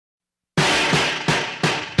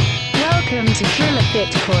Welcome to Thriller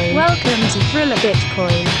Bitcoin. Welcome to Thriller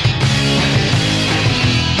Bitcoin.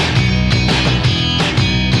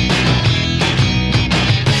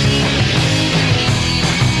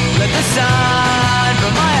 Let the sun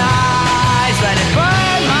from my eyes, let it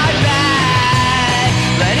burn my back,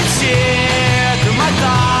 let it sear through my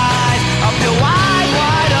thighs, I'll feel wide,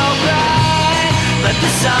 wide open. Let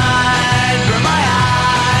the sun from my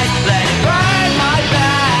eyes, let it burn my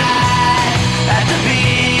back, at the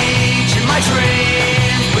beach in my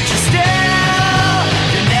dreams, but you're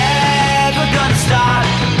never gonna stop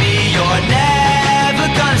me, you're never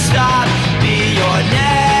gonna stop me, you're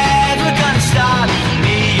never gonna stop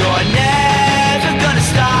me, you're never gonna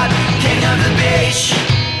stop, king of the beach,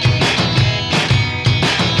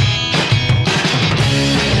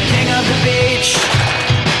 king of the beach.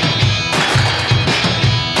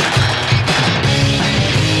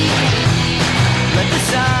 Let the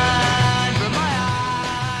sun from my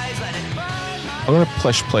eyes, let it burn my I'm gonna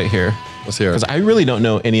push play here Let's hear it. because I really don't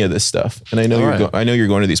know any of this stuff, and I know All right. I know you're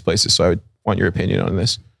going to these places, so I would want your opinion on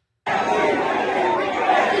this.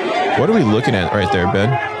 What are we looking at right there,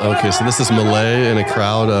 Ben? Okay, so this is Malay in a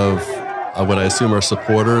crowd of what I assume are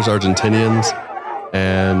supporters, Argentinians.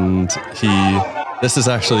 And this is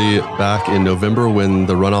actually back in November when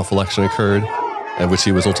the runoff election occurred, at which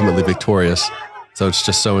he was ultimately victorious. So it's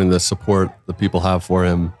just showing the support the people have for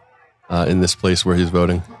him in this place where he's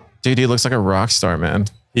voting. Dude, he looks like a rock star, man.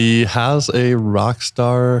 He has a rock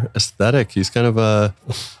star aesthetic. He's kind of a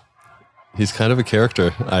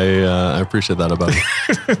character. I appreciate that about him.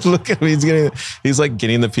 Look at him. He's like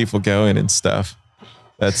getting the people going and stuff.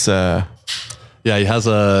 That's Yeah, he has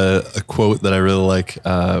a quote that I really like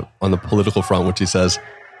on the political front, which he says,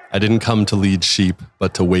 "I didn't come to lead sheep,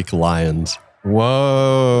 but to wake lions."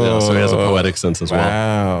 whoa. Yeah, so he has a poetic sense as well.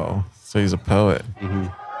 Wow. So he's a poet. Mm-hmm.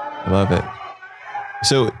 I love it.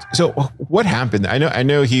 So what happened? I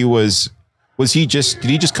know he did he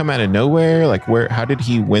just come out of nowhere? Like how did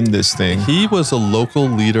he win this thing? He was a local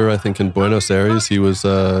leader, I think, in Buenos Aires. He was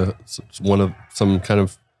one of some kind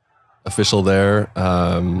of official there.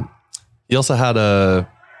 He also had a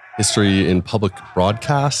history in public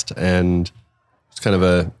broadcast and was kind of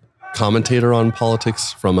a commentator on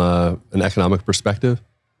politics from an economic perspective.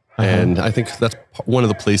 Uh-huh. And I think that's one of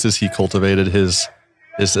the places he cultivated his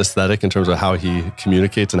aesthetic in terms of how he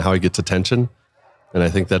communicates and how he gets attention. And I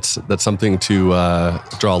think that's something to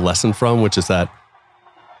draw a lesson from, which is that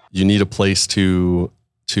you need a place to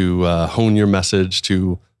hone your message,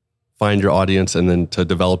 to find your audience, and then to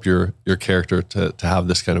develop your character to have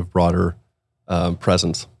this kind of broader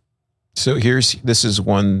presence. So this is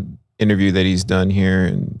one interview that he's done here.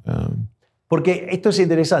 And, Porque esto es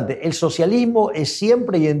interesante. El socialismo es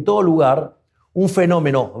siempre y en todo lugar un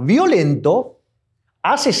fenómeno violento,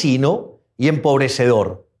 asesino y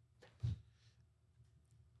empobrecedor.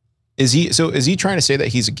 Is he trying to say that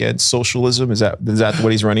he's against socialism? Is that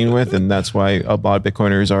what he's running with? And that's why a lot of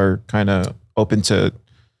Bitcoiners are kind of open to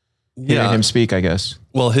hearing him speak, I guess.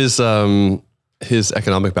 Well, his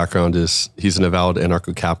economic background is he's an avowed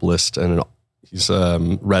anarcho-capitalist, and he's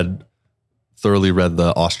thoroughly read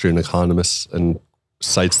the Austrian economists and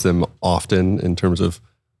cites them often in terms of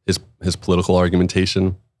his political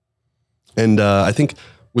argumentation. And I think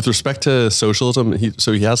with respect to socialism, he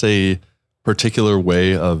has a particular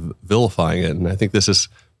way of vilifying it. And I think this is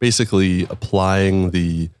basically applying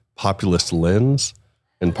the populist lens.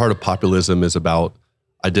 And part of populism is about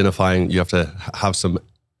identifying, you have to have some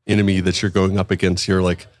enemy that you're going up against. You're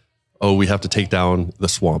like, oh, we have to take down the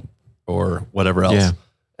swamp or whatever else. Yeah.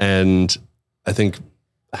 And I think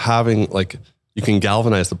having you can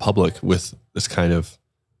galvanize the public with this kind of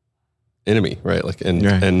enemy, right?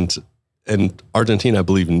 And Argentina, I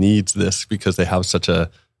believe, needs this because they have such a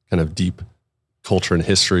kind of deep culture and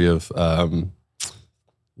history of,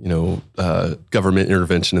 government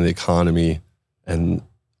intervention in the economy, and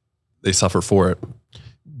they suffer for it.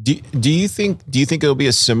 Do you think it'll be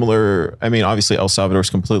a similar? I mean, obviously El Salvador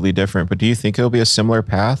is completely different, but do you think it'll be a similar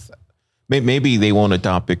path? Maybe they won't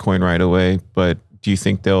adopt Bitcoin right away, but do you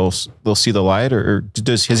think they'll see the light, or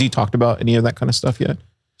has he talked about any of that kind of stuff yet?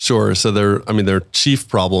 Sure. So their chief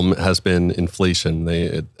problem has been inflation.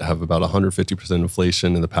 They have about 150%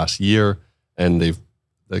 inflation in the past year, and the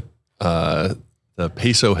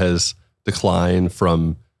peso has declined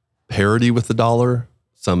from parity with the dollar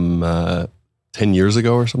some 10 years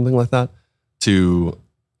ago or something like that to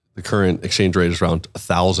the current exchange rate is around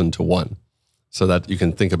 1,000 to 1. So that you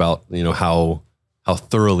can think about how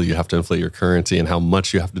thoroughly you have to inflate your currency and how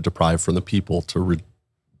much you have to deprive from the people to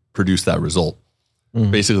produce that result.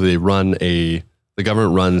 Mm-hmm. Basically, the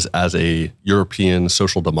government runs as a European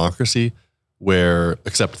social democracy where,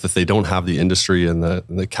 except that they don't have the industry and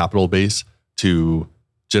the capital base to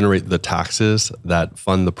generate the taxes that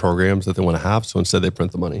fund the programs that they want to have. So instead they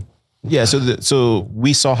print the money. Yeah. So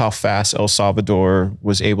we saw how fast El Salvador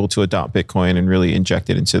was able to adopt Bitcoin and really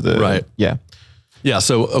inject it into the, right. Yeah. Yeah.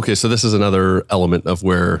 So, okay. So this is another element of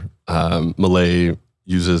where Milei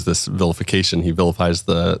uses this vilification. He vilifies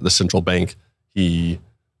the central bank. There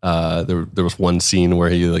was one scene where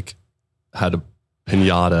he like had a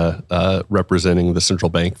piñata representing the central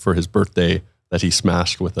bank for his birthday that he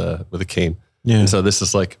smashed with a cane. Yeah. And so this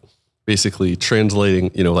is like basically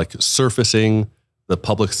translating, like surfacing the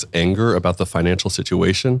public's anger about the financial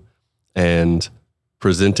situation and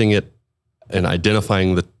presenting it and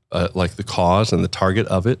identifying the cause and the target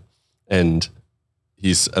of it. And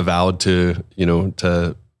he's avowed to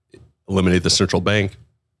eliminate the central bank.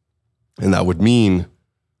 And that would mean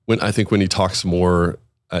when he talks more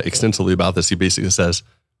extensively about this, he basically says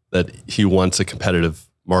that he wants a competitive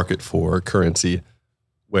market for currency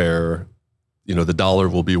where, the dollar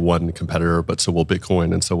will be one competitor, but so will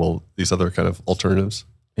Bitcoin. And so will these other kind of alternatives.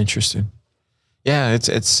 Interesting. Yeah.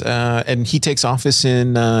 It's and he takes office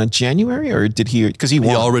in January, or did he, cause he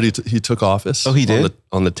won. He took office. Oh, he did?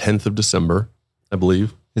 On the 10th of December, I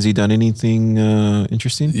believe. Has he done anything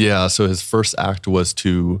interesting? Yeah. So his first act was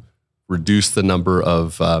to reduce the number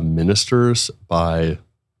of ministers by,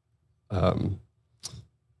 I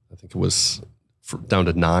think it was down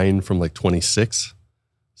to 9 from like 26.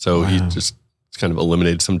 So he just kind of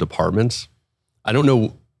eliminated some departments. I don't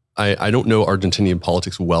know. I don't know Argentinian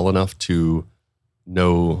politics well enough to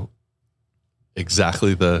know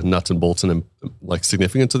exactly the nuts and bolts and like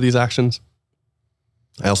significance of these actions.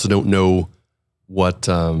 I also don't know what,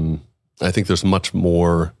 I think there's much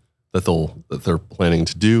more that they're planning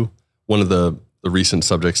to do. One of the recent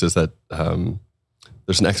subjects is that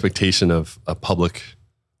there's an expectation of a public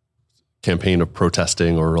campaign of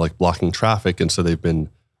protesting or like blocking traffic. And so they've been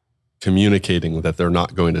communicating that they're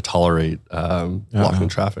not going to tolerate blocking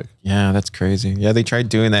traffic. Yeah, that's crazy. Yeah, they tried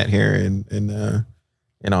doing that here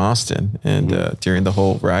in Austin and during the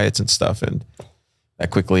whole riots and stuff. And that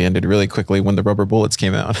quickly ended really quickly when the rubber bullets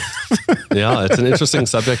came out. Yeah, it's an interesting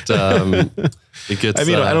subject. It gets.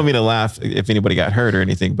 I don't mean to laugh if anybody got hurt or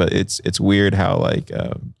anything, but it's weird how like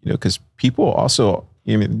because people also,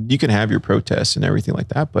 you can have your protests and everything like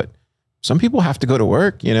that, but some people have to go to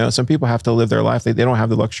work. Some people have to live their life. They don't have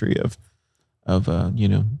the luxury of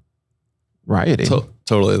rioting.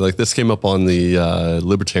 Totally. Like this came up on the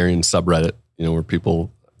libertarian subreddit. Where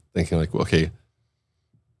people thinking like, okay,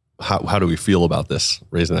 how do we feel about this?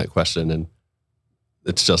 Raising that question. And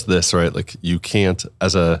it's just this, right? Like you can't,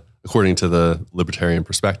 according to the libertarian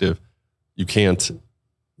perspective, you can't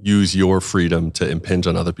use your freedom to impinge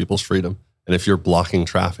on other people's freedom. And if you're blocking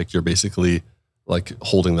traffic, you're basically like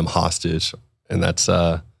holding them hostage. And that's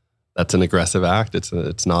an aggressive act.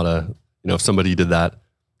 It's not if somebody did that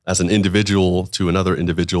as an individual to another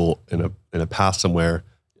individual in a path somewhere,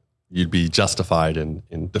 you'd be justified in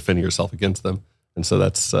defending yourself against them. And so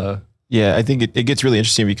that's... I think it gets really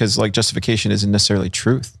interesting because like justification isn't necessarily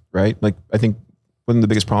truth, right? Like I think one of the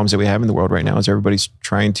biggest problems that we have in the world right now is everybody's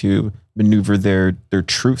trying to maneuver their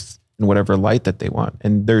truth in whatever light that they want.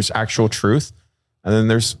 And there's actual truth. And then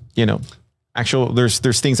there's,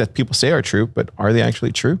 there's things that people say are true, but are they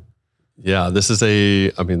actually true? Yeah, that's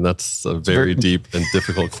a very deep and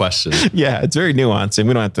difficult question. Yeah, it's very nuanced and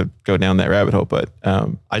we don't have to go down that rabbit hole, but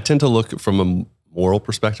I tend to look from a moral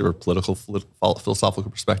perspective or political,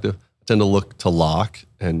 philosophical perspective. I tend to look to Locke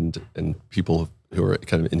and people who are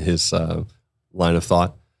kind of in his line of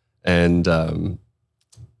thought. And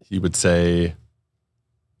he would say,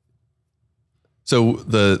 so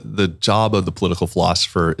the job of the political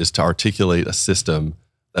philosopher is to articulate a system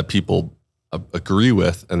that people agree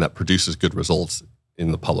with and that produces good results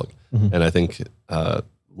in the public. Mm-hmm. And I think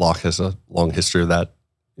Locke has a long history of that,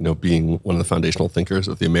 being one of the foundational thinkers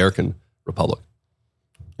of the American Republic.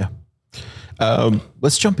 Yeah.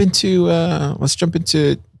 Let's jump into,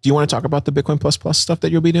 do you want to talk about the Bitcoin plus stuff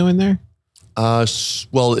that you'll be doing there?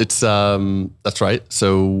 Well, it's, that's right.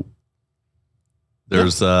 So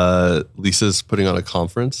there's, Lisa's putting on a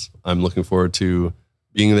conference. I'm looking forward to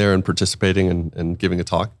being there and participating and giving a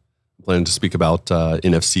talk. I'm planning to speak about,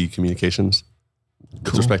 NFC communications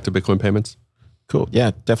with respect to Bitcoin payments. Cool.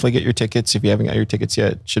 Yeah, definitely get your tickets. If you haven't got your tickets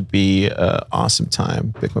yet, it should be an awesome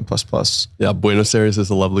time. Bitcoin plus. Yeah, Buenos Aires is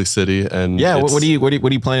a lovely city, and yeah. What are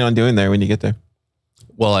you planning on doing there when you get there?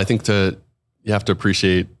 Well, I think you have to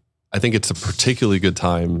appreciate. I think it's a particularly good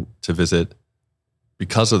time to visit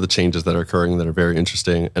because of the changes that are occurring that are very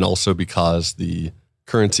interesting, and also because the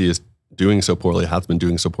currency is doing so poorly, has been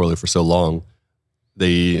doing so poorly for so long.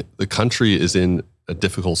 the country is in a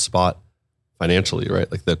difficult spot financially,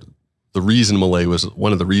 right? Like that,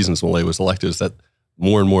 one of the reasons Malay was elected is that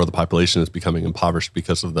more and more of the population is becoming impoverished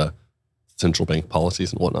because of the central bank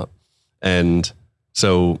policies and whatnot. And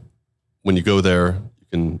so when you go there,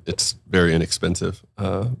 it's very inexpensive.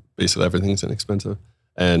 Basically everything's inexpensive.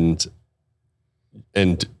 And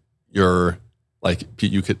you're like,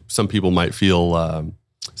 some people might feel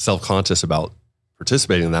self-conscious about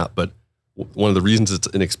participating in that, but one of the reasons it's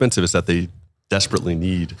inexpensive is that they desperately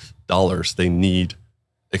need dollars. They need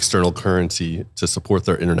external currency to support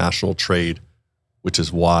their international trade, which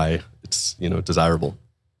is why it's, desirable.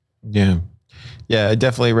 Yeah. Yeah. I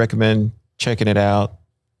definitely recommend checking it out.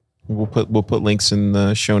 We'll put links in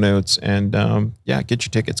the show notes and, get your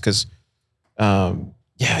tickets. Cause,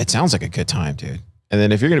 it sounds like a good time, dude. And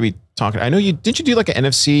then if you're going to be talking, I know did you do like an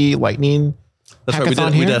NFC Lightning? That's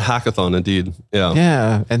right. We did hackathon indeed. Yeah.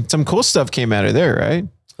 Yeah. And some cool stuff came out of there, right?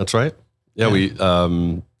 That's right. Yeah. We,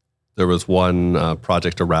 there was one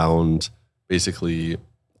project around basically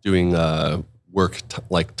doing work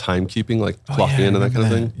like timekeeping, like clocking in and that kind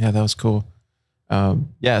of thing. Yeah, that was cool.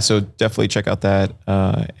 So definitely check out that.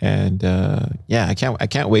 I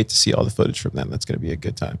can't wait to see all the footage from them. That's going to be a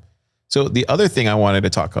good time. So the other thing I wanted to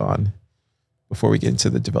talk on before we get into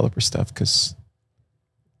the developer stuff, because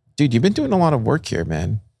dude, you've been doing a lot of work here,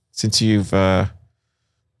 man, since you've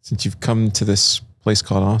come to this place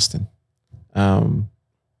called Austin.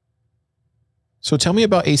 So tell me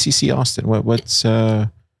about ACC Austin. What have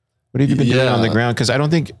you been doing on the ground? Because I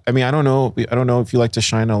don't know if you like to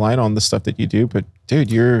shine a light on the stuff that you do, but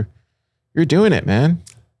dude, you're doing it, man.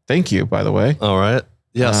 Thank you, by the way. All right.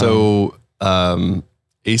 Yeah. So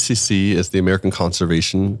ACC is the American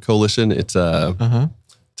Conservation Coalition. It's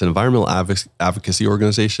it's an environmental advocacy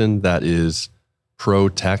organization that is pro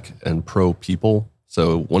tech and pro people.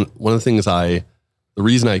 So one of the things the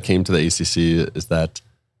reason I came to the ACC is that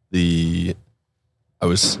I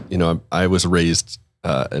was raised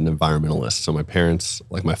an environmentalist. So my parents,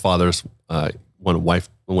 like my father's, won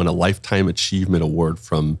a lifetime achievement award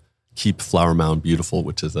from Keep Flower Mound Beautiful,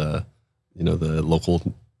 which is the local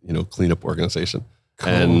cleanup organization. Cool.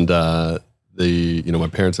 And my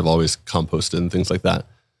parents have always composted and things like that.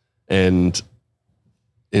 And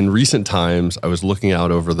in recent times, I was looking out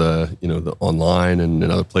over the online and in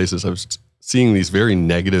other places. I was seeing these very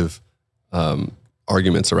negative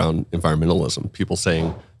arguments around environmentalism. People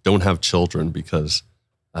saying, "Don't have children because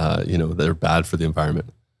they're bad for the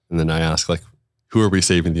environment." And then I ask, like, who are we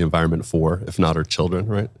saving the environment for, if not our children,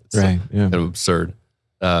 right? It's right. Yeah. Kind of absurd.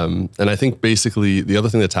 And I think basically the other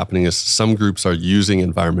thing that's happening is some groups are using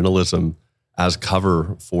environmentalism as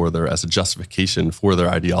cover as a justification for their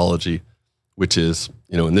ideology, which is,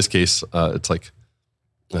 in this case, it's like,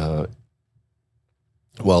 for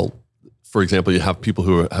example, you have people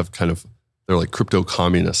who they're like crypto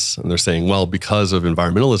communists, and they're saying, well, because of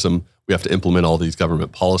environmentalism, we have to implement all these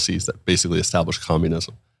government policies that basically establish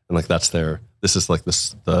communism. And like this is like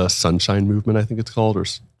the Sunshine Movement, I think it's called, or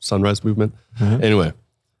Sunrise Movement. Mm-hmm. Anyway,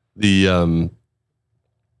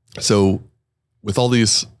 so with all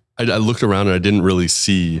these, I looked around and I didn't really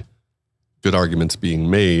see good arguments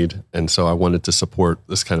being made. And so I wanted to support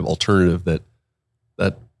this kind of alternative that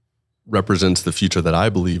represents the future that I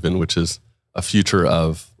believe in, which is a future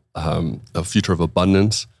of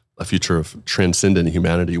abundance, a future of transcendent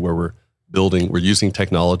humanity, where we're using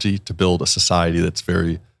technology to build a society that's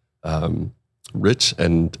very rich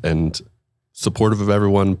and supportive of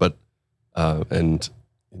everyone, but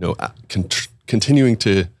continuing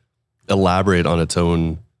to elaborate on its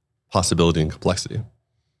own possibility and complexity.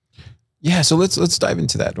 Yeah, so let's dive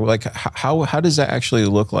into that. Like, how does that actually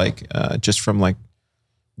look like, just from like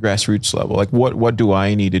grassroots level? Like, what do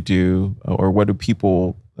I need to do, or what do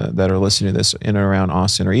people that are listening to this in and around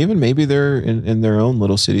Austin, or even maybe they're in their own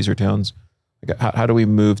little cities or towns? Like, how do we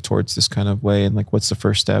move towards this kind of way, and like, what's the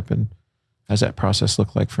first step, and how does that process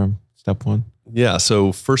look like from step one? Yeah,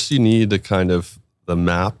 so first you need the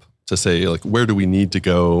map to say, like, where do we need to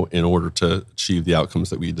go in order to achieve the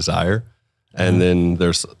outcomes that we desire? And then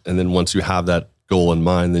once you have that goal in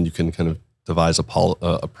mind, then you can kind of devise a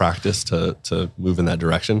practice to move in that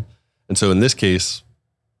direction. And so in this case,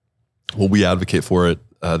 what we advocate for at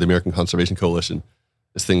the American Conservation Coalition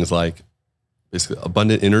is things like basically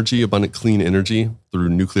abundant clean energy through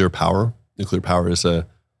nuclear power. Nuclear power is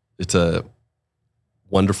it's a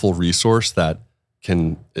wonderful resource that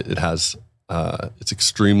it's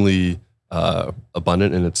extremely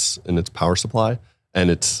abundant in its power supply,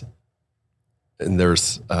 and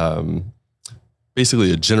there's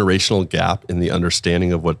basically a generational gap in the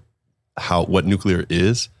understanding of what nuclear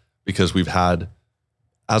is, because we've had,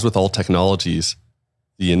 as with all technologies,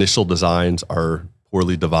 the initial designs are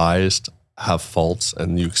poorly devised, have faults,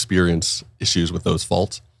 and you experience issues with those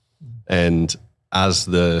faults. And as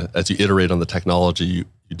you iterate on the technology, you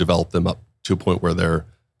develop them up to a point where they're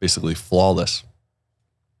basically flawless.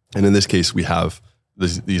 And in this case, we have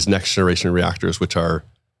these next generation reactors, which are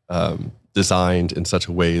designed in such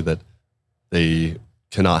a way that they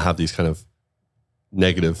cannot have these kind of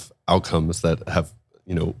negative outcomes that have,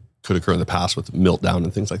 could occur in the past with meltdown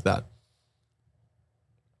and things like that.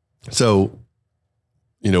 So,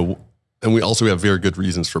 and we have very good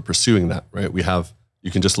reasons for pursuing that, right?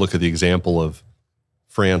 You can just look at the example of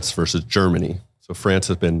France versus Germany. So France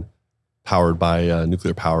has been powered by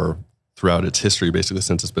nuclear power throughout its history, basically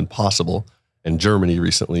since it's been possible. And Germany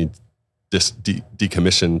recently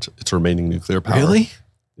decommissioned its remaining nuclear power. Really?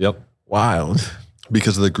 Yep. Wild.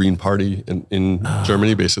 Because of the Green Party in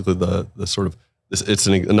Germany, basically the sort of, it's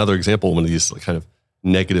another example of one of these kind of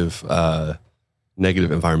negative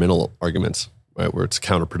environmental arguments, right? Where it's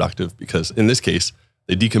counterproductive, because in this case,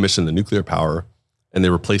 they decommissioned the nuclear power and they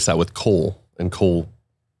replaced that with coal, and coal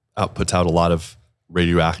puts out a lot of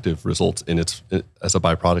radioactive results as a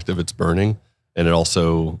byproduct of its burning. And it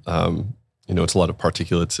also, it's a lot of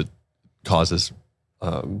particulates. It causes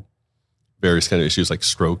various kind of issues like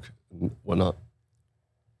stroke and whatnot.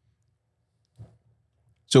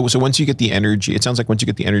 So once you get the energy, it sounds like once you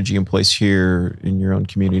get the energy in place here in your own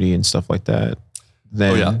community and stuff like that,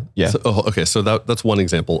 then yeah. So that's one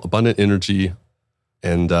example. Abundant energy,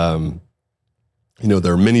 and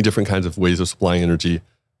there are many different kinds of ways of supplying energy.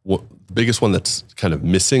 The biggest one that's kind of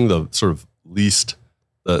missing, the sort of least,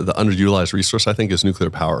 the underutilized resource, I think, is nuclear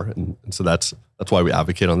power, and so that's why we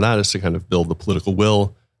advocate on that, is to kind of build the political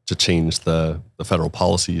will to change the federal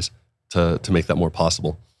policies to make that more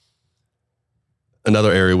possible.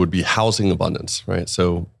 Another area would be housing abundance, right?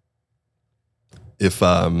 So if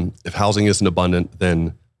housing isn't abundant,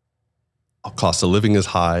 then cost of living is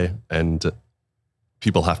high, and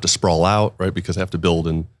people have to sprawl out, right? Because they have to build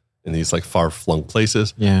in these like far-flung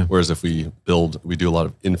places. Yeah. Whereas if we do a lot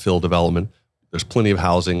of infill development, there's plenty of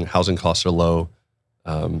housing costs are low,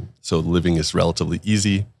 so living is relatively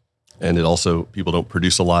easy, and it also, people don't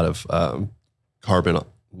produce a lot of carbon and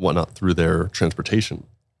whatnot through their transportation.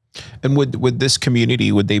 And would this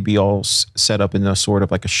community, would they be all set up in a sort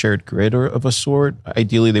of like a shared grid or of a sort?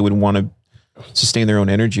 Ideally, they would want to sustain their own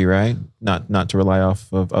energy, right? Not to rely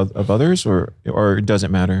off of others, or it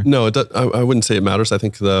doesn't matter? No, I wouldn't say it matters. I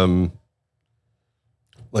think it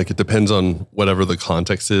depends on whatever the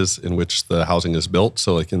context is in which the housing is built.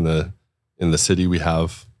 So like in the city we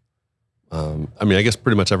have, I guess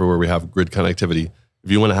pretty much everywhere we have grid connectivity.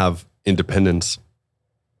 If you want to have independence,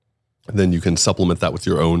 then you can supplement that with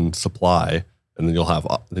your own supply, and then you have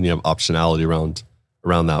optionality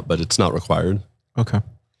around that, but it's not required. Okay,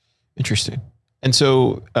 interesting. And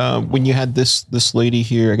so when you had this lady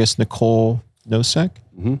here, I guess Nicole Nosek,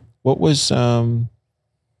 mm-hmm. what was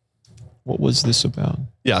this about?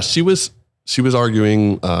 Yeah, she was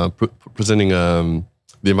arguing, presenting the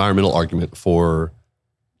environmental argument for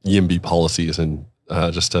YIMBY policies, and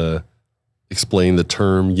just to explain, the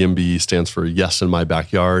term YIMBY stands for yes in my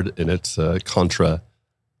backyard, and it's contra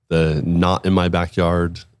the not in my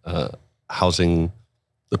backyard housing,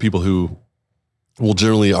 the people who will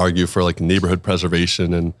generally argue for like neighborhood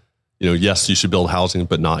preservation and, yes, you should build housing,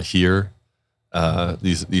 but not here.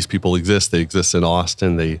 These people exist. They exist in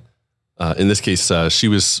Austin. They, in this case, she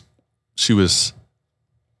was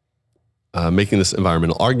making this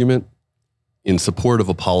environmental argument in support of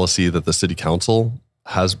a policy that the city council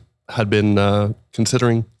had been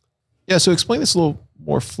considering. Yeah, so explain this a little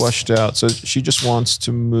more fleshed out. So she just wants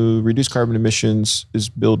to reduce carbon emissions,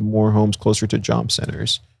 build more homes closer to job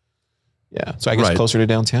centers. Yeah, so I guess closer to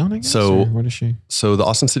downtown, I guess? So what is she? So the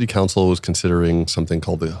Austin City Council was considering something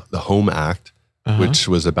called the Home Act, which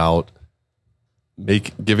was about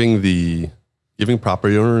giving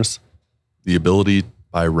property owners the ability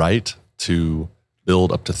by right to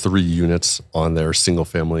build up to 3 units on their single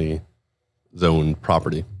family zone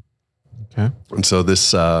property. Okay. And so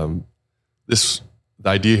the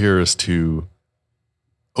idea here is to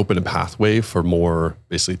open a pathway for more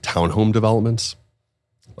basically townhome developments.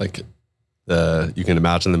 Like you can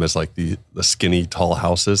imagine them as like the skinny tall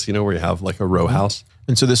houses, where you have like a row house.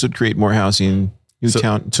 And so this would create more housing. New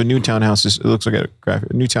townhouses, it looks like a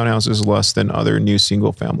graphic. New townhouses less than other new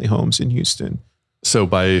single family homes in Houston. So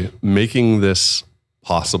by making this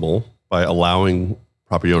possible, by allowing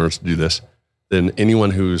property owners to do this, then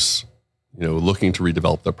anyone who's looking to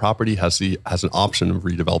redevelop their property has an option of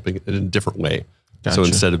redeveloping it in a different way. Gotcha. So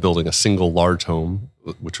instead of building a single large home,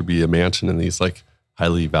 which would be a mansion in these like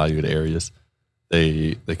highly valued areas,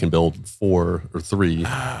 they can build 4 or 3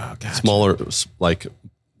 Gotcha. smaller, like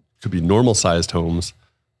could be normal sized homes,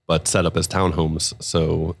 but set up as townhomes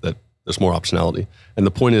so that there's more optionality. And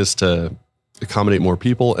the point is to accommodate more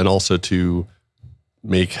people and also to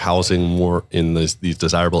make housing more in these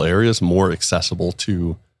desirable areas more accessible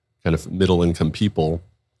to kind of middle income people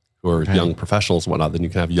who are young professionals and whatnot. Then you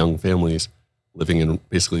can have young families living in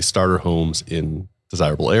basically starter homes in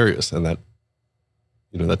desirable areas. And that,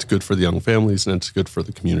 that's good for the young families and it's good for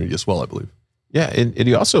the community as well, I believe. Yeah. And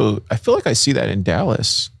you also, I feel like I see that in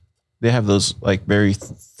Dallas. They have those like very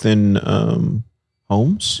thin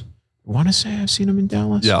homes. I want to say I've seen them in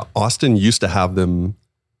Dallas. Yeah. Austin used to have them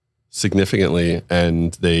significantly,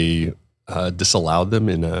 and they disallowed them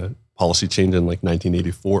in a policy change in like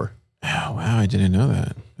 1984. Oh, wow. I didn't know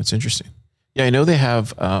that. That's interesting. Yeah. I know they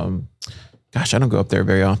have, gosh, I don't go up there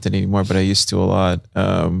very often anymore, but I used to a lot.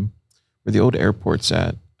 Where the old airport's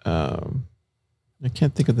at. I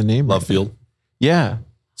can't think of the name. Love Field. Yeah.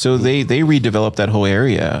 So they redeveloped that whole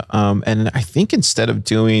area. And I think instead of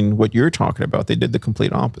doing what you're talking about, they did the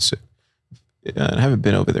complete opposite. I haven't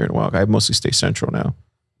been over there in a while. I mostly stay central now.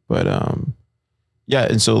 But yeah,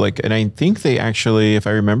 and so and I think they actually, if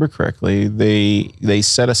I remember correctly, they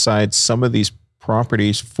set aside some of these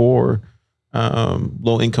properties for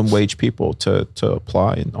low income wage people to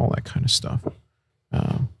apply and all that kind of stuff.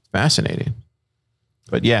 Fascinating.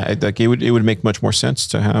 But yeah, it would make much more sense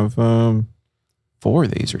to have 4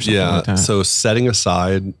 of these or something like that. So setting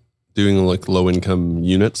aside doing like low income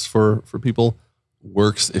units for people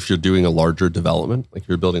works if you're doing a larger development, like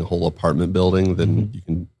you're building a whole apartment building, then you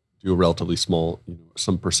can do a relatively small,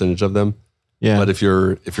 some percentage of them. Yeah. But if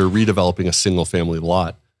you're redeveloping a single family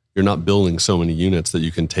lot, you're not building so many units that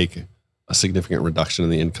you can take a significant reduction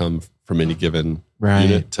in the income from any given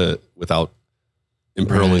unit without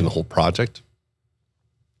imperiling the whole project.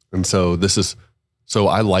 And so so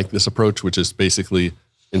I like this approach, which is basically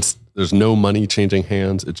there's no money changing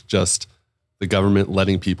hands. It's just the government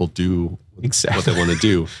letting people do what they want to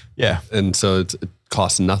do. Yeah. And so it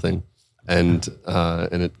costs nothing. And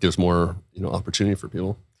it gives more, opportunity for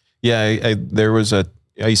people. Yeah. I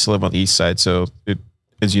used to live on the east side. So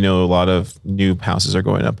as you know, a lot of new houses are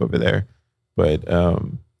going up over there, but,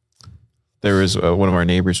 there was one of our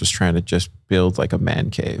neighbors was trying to just build like a man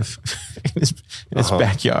cave in his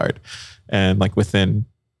backyard. And like within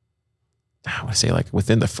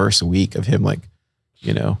the first week of him,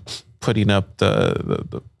 putting up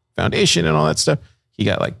the foundation and all that stuff, he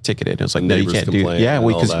got like ticketed. It was like, no, you can't do it. Yeah.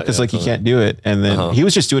 Because he can't do it. And then he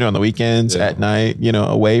was just doing it on the weekends at night,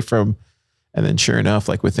 away from, and then sure enough,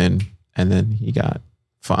 and then he got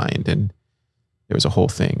fined and there was a whole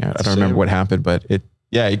thing. I don't remember what happened, but it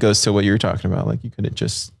goes to what you were talking about. Like you couldn't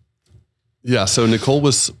just. Yeah. So Nicole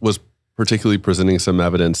was particularly presenting some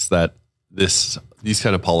evidence that these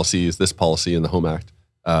kind of policies, this policy in the Home Act,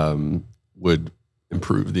 would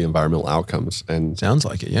improve the environmental outcomes. And sounds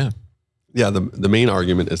like it. Yeah. Yeah. The main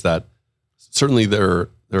argument is that certainly there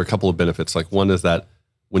are a couple of benefits. Like one is that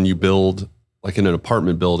when you build like in an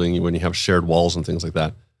apartment building, when you have shared walls and things like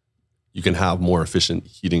that, you can have more efficient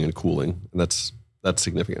heating and cooling. And that's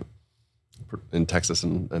significant in Texas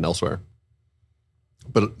and elsewhere.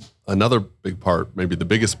 But another big part, maybe the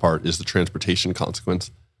biggest part, is the transportation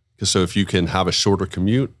consequence. Because so if you can have a shorter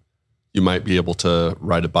commute, you might be able to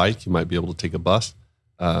ride a bike, you might be able to take a bus.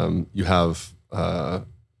 You have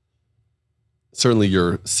certainly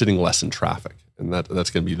you're sitting less in traffic, and that's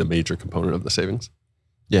going to be the major component of the savings.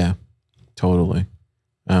 Yeah, totally.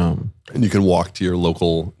 And you can walk to your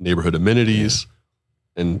local neighborhood amenities,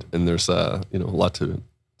 and there's a lot to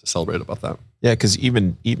celebrate about that. Yeah, because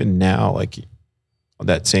even now, like on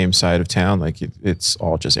that same side of town, like it's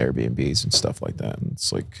all just Airbnbs and stuff like that, and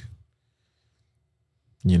it's like,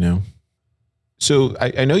 So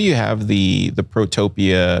I know you have the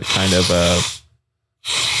Protopia kind of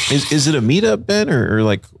is it a meetup, Ben, or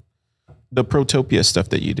like the Protopia stuff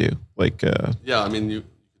that you do? Like yeah, I mean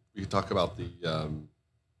we could talk about the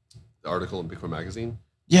article in Bitcoin Magazine.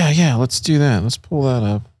 Yeah, let's do that. Let's pull that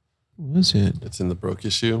up. What is it? It's in the Broke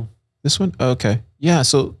issue. This one? Okay. Yeah,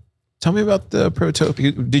 so tell me about the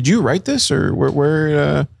Protopia. Did you write this, or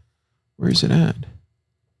where is it at?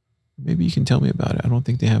 Maybe you can tell me about it. I don't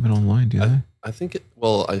think they have it online, do they? I think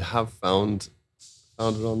I have found it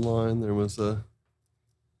online. There was I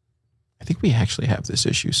think we actually have this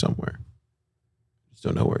issue somewhere. Just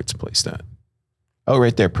don't know where it's placed at. Oh,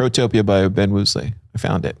 right there. Protopia by Ben Woosley. I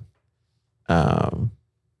found it.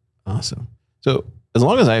 Awesome. So as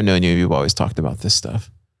long as I've known you, you've always talked about this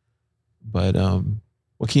stuff. But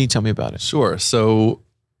what can you tell me about it? Sure. So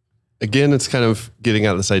again, it's kind of getting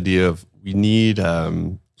at this idea of we need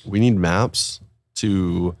maps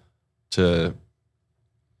to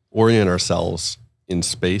orient ourselves in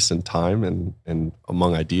space and time and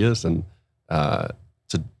among ideas, and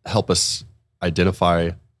to help us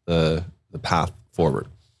identify the path forward.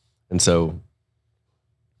 And so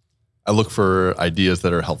I look for ideas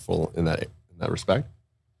that are helpful in that respect.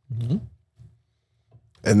 Mm-hmm.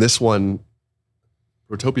 And this one,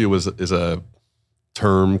 Protopia, is a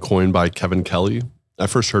term coined by Kevin Kelly. I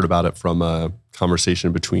first heard about it from a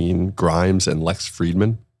conversation between Grimes and Lex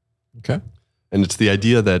Friedman. Okay. And it's the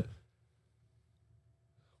idea that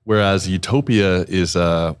whereas utopia is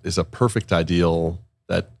a perfect ideal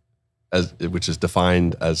which is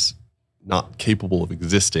defined as not capable of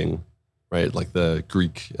existing, right? Like the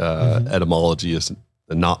Greek etymology is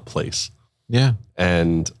the not place. Yeah.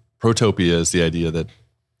 And protopia is the idea that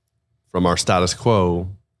from our status quo,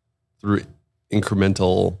 through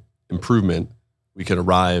incremental improvement, we can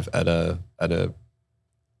arrive at a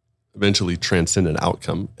eventually transcendent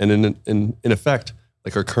outcome. And in effect,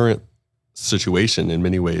 like our current situation in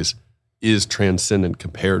many ways is transcendent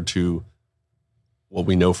compared to what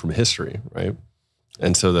we know from history, right?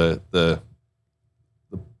 And so the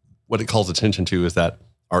what it calls attention to is that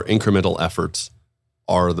our incremental efforts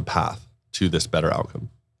are the path to this better outcome.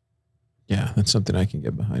 Yeah, that's something I can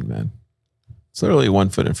get behind, man. It's literally one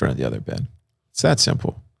foot in front of the other, Ben. It's that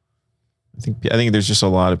simple. I think there's just a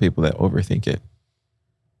lot of people that overthink it.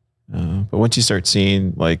 But once you start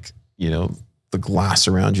seeing, like, the glass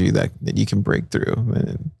around you that you can break through, and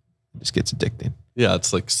it just gets addicting. Yeah,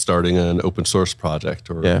 it's like starting an open source project,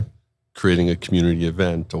 or creating a community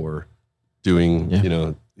event, or doing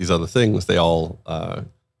these other things. They all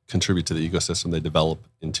contribute to the ecosystem they develop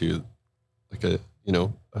into, like the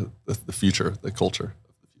future, the culture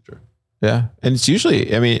of the future. Yeah, and it's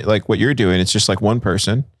usually, I mean, like what you're doing, it's just like one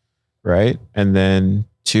person, right? And then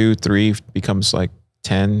 2, 3 becomes like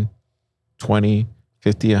 10, 20,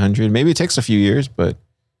 50, 100. Maybe it takes a few years, but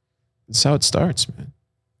it's how it starts, man.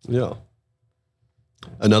 Yeah.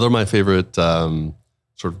 Another of my favorite sort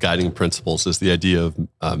of guiding principles is the idea of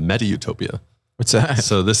meta-utopia. What's that?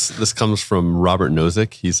 So this comes from Robert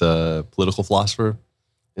Nozick. He's a political philosopher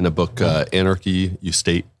in a book, Anarchy,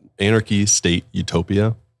 State,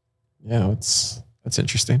 Utopia. Yeah, that's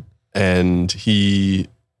interesting. And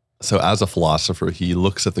so as a philosopher, he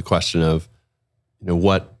looks at the question of,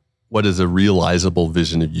 what is a realizable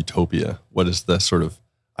vision of utopia? What is the sort of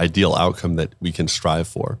ideal outcome that we can strive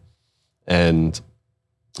for? And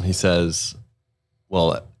he says,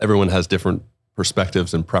 well, everyone has different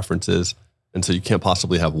perspectives and preferences, and so you can't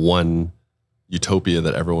possibly have one utopia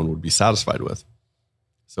that everyone would be satisfied with.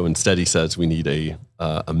 So instead, he says we need a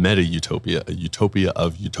meta-utopia, a utopia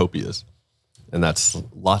of utopias. And that's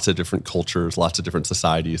lots of different cultures, lots of different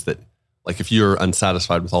societies that, like, if you're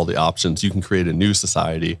unsatisfied with all the options, you can create a new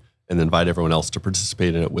society and invite everyone else to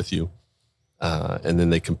participate in it with you. And then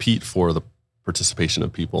they compete for the participation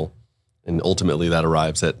of people. And ultimately that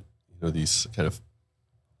arrives at, these kind of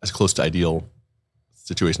as close to ideal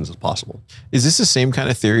situations as possible. Is this the same kind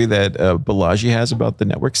of theory that Balaji has about the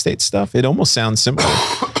network state stuff? It almost sounds similar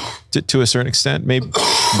to a certain extent.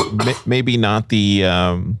 Maybe not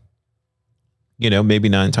the, maybe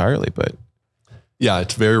not entirely, but. Yeah,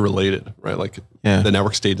 it's very related, right? Like the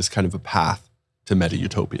network state is kind of a path to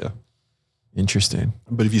meta-utopia. Interesting.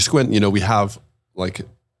 But if you squint, we have, like,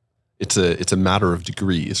 it's a matter of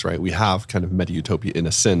degrees, right? We have kind of meta-utopia in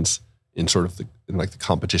a sense in sort of the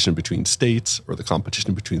competition between states or the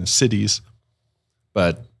competition between the cities,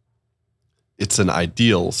 but it's an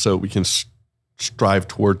ideal. So we can drive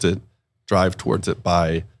towards it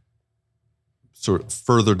by sort of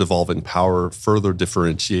further devolving power, further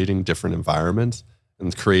differentiating different environments,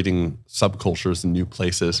 and creating subcultures and new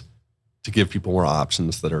places to give people more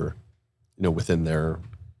options that are, within their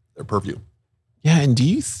purview. Yeah. And do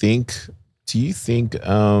you think,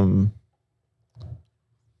 I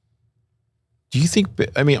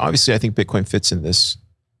mean, obviously I think Bitcoin fits in this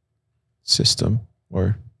system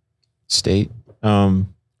or state.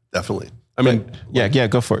 Definitely. I mean,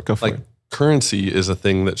 go for it. Go for it. Currency is a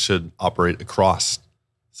thing that should operate across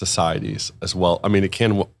societies as well. I mean, you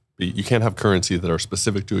can't have currency that are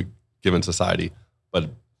specific to a given society, but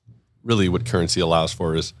really what currency allows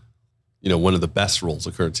for is, one of the best roles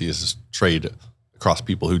of currency is trade across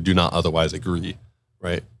people who do not otherwise agree,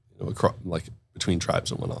 right? Across, like, between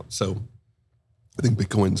tribes and whatnot. So I think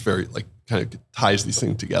Bitcoin's very, like, kind of ties these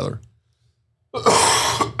things together.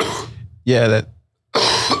 That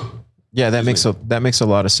makes a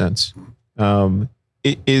lot of sense.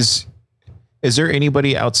 Is there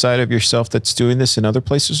anybody outside of yourself that's doing this in other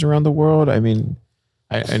places around the world? I mean,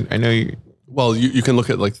 I know you. Well, you can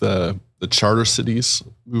look at, like, the charter cities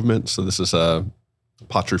movement. So this is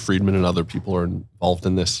Patri Friedman and other people are involved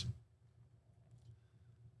in this.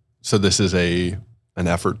 So this is an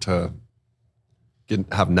effort to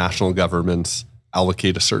have national governments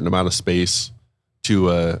allocate a certain amount of space to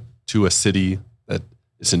a city that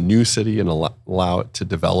is a new city and allow it to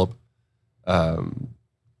develop as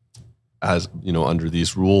under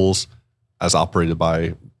these rules, as operated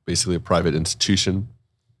by basically a private institution.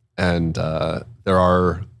 And there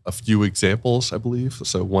are a few examples, I believe.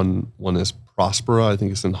 So one is Prospera, I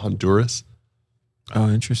think it's in Honduras.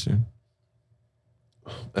 Oh, interesting.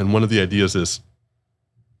 And one of the ideas is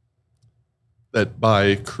that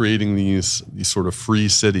by creating these sort of free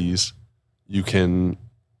cities, you can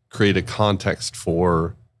create a context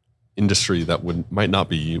for industry that might not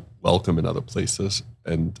be welcome in other places,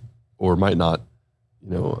 or might not,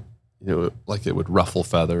 like it would ruffle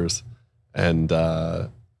feathers. And who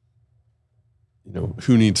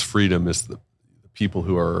needs freedom is the people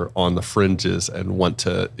who are on the fringes and want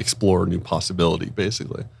to explore new possibility,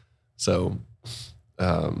 basically. So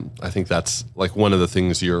I think that's like one of the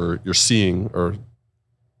things you're seeing, or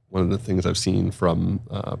one of the things I've seen from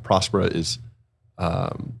Prospera is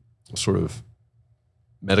sort of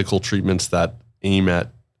medical treatments that aim at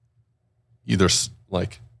either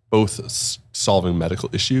like both solving medical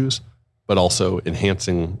issues, but also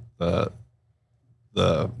enhancing the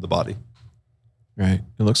body. Right.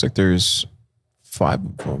 It looks like there's 5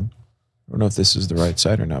 of them. I don't know if this is the right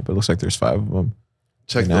site or not, but it looks like there's 5 of them.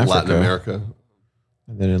 Check the Africa. Latin America.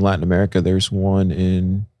 And then in Latin America, there's one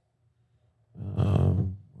in,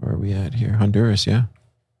 where are we at here? Honduras, yeah.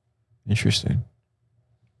 Interesting.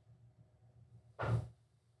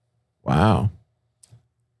 Wow.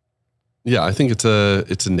 Yeah, I think it's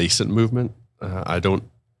a nascent movement. I don't.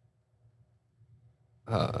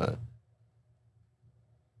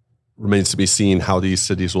 Remains to be seen how these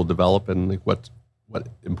cities will develop and like what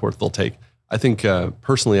import they'll take. I think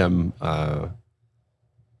personally,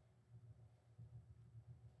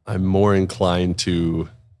 I'm more inclined to,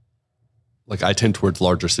 like, I tend towards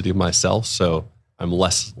larger city myself, so I'm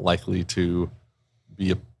less likely to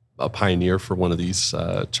be a pioneer for one of these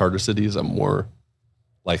charter cities. I'm more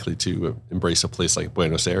likely to embrace a place like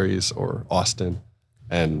Buenos Aires or Austin,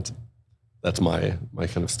 and that's my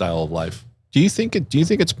kind of style of life. Do you think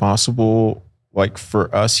it's possible, like,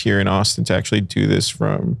 for us here in Austin to actually do this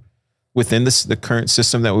from within the current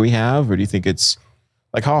system that we have, or do you think it's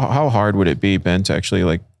like how hard would it be, Ben, to actually,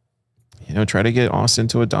 like, try to get Austin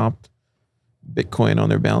to adopt Bitcoin on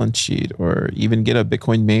their balance sheet, or even get a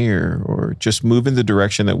Bitcoin mayor, or just move in the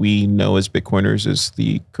direction that we know as Bitcoiners is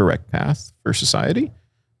the correct path for society?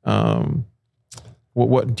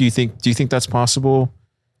 What do you think? Do you think that's possible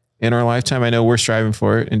in our lifetime? I know we're striving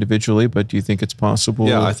for it individually, but do you think it's possible?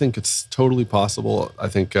 Yeah, I think it's totally possible. I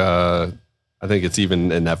think it's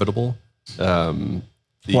even inevitable. Why?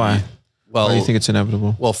 Well, Why do you think it's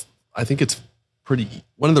inevitable? Well, I think it's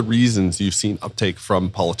one of the reasons you've seen uptake from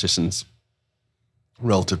politicians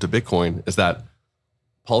relative to Bitcoin is that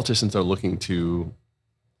politicians are looking to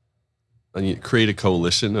create a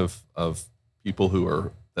coalition of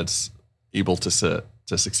people that's able to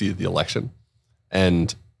succeed at the election.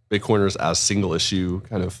 And Bitcoiners as single issue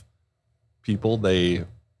kind of people, they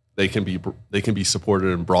can be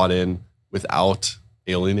supported and brought in without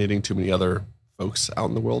alienating too many other folks out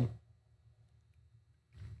in the world.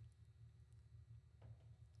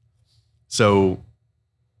 So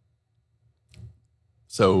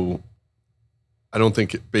I don't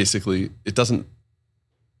think it's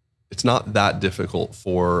not that difficult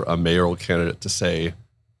for a mayoral candidate to say,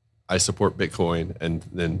 I support Bitcoin, and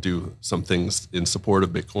then do some things in support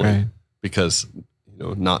of Bitcoin, right? Because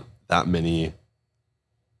not that many,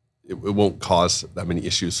 it won't cause that many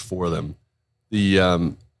issues for them.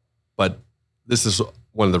 But this is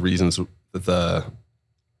one of the reasons that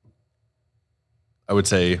I would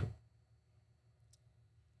say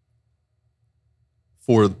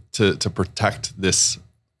to protect the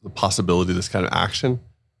possibility of this kind of action,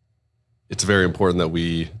 it's very important that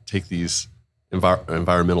we take these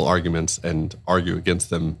environmental arguments and argue against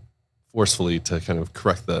them forcefully to kind of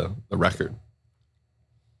correct the record.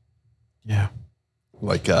 Yeah.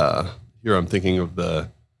 Like here I'm thinking of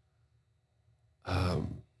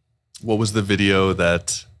what was the video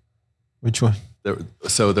that... Which one? There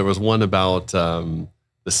was one about the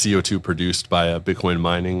CO2 produced by a Bitcoin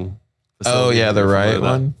mining facility. Oh yeah, the Riot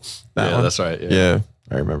one? That one? That's right. Yeah,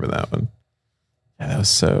 I remember that one. Yeah, that was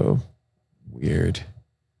so weird.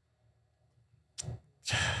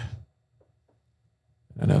 I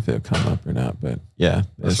don't know if it'll come up or not, but yeah.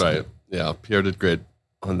 That's right. Yeah, Pierre did great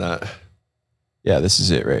on that. Yeah, this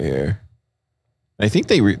is it right here. I think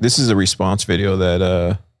this is a response video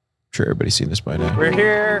that sure everybody's seen this by now. We're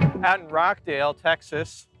here out in Rockdale,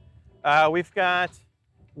 Texas. We've got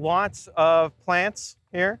lots of plants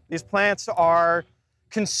here. These plants are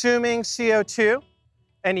consuming CO2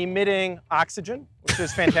 and emitting oxygen, which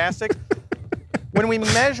is fantastic. When we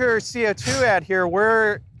measure CO2 out here,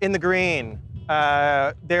 we're in the green.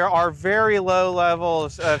 There are very low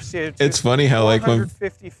levels of CO2. It's funny how like when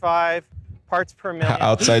 155 parts per million.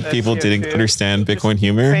 outside of people CO2. didn't understand Just Bitcoin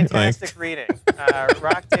humor. Fantastic reading.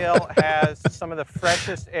 Rockdale has some of the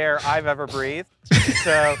freshest air I've ever breathed.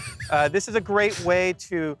 So this is a great way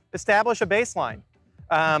to establish a baseline.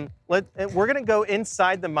 We're going to go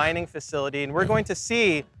inside the mining facility, and we're going to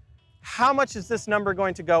see how much is this number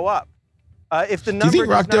going to go up. If the Do you number think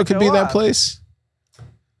Rockdale could be that up, place?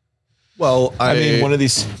 Well, I mean, one of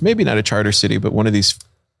these, maybe not a charter city, but one of these,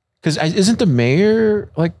 because isn't the mayor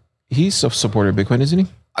like he's a supporter of Bitcoin, isn't he?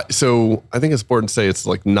 So I think it's important to say it's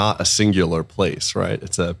like not a singular place, right?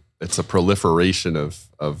 It's a proliferation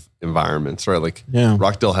of environments, right? Like Yeah.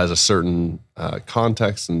 Rockdale has a certain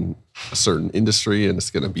context and a certain industry, and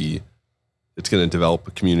it's going to develop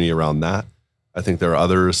a community around that. I think there are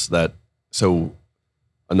others so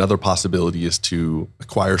another possibility is to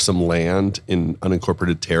acquire some land in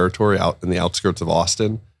unincorporated territory out in the outskirts of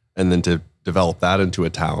Austin, and then to develop that into a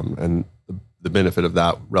town. And the benefit of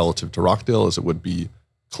that relative to Rockdale is it would be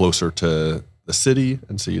closer to the city,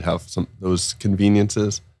 and so you'd have those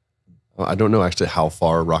conveniences. I don't know actually how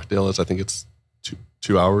far Rockdale is. I think it's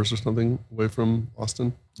 2 hours or something away from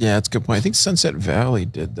Austin. Yeah, that's a good point. I think Sunset Valley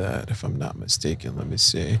did that, if I'm not mistaken. Let me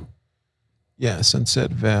see. Yeah,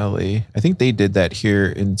 Sunset Valley. I think they did that here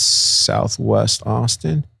in Southwest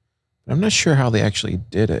Austin. But I'm not sure how they actually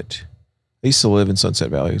did it. I used to live in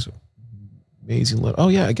Sunset Valley. It was amazing. Oh,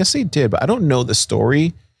 yeah, I guess they did. But I don't know the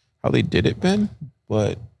story, how they did it, Ben.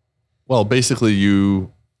 But Well, basically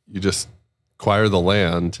you just acquire the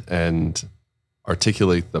land and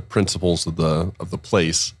articulate the principles of the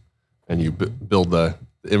place, and you build the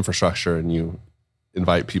infrastructure, and you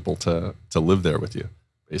invite people to live there with you,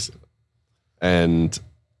 basically. And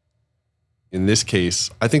in this case,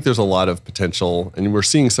 I think there's a lot of potential, and we're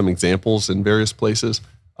seeing some examples in various places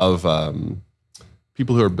of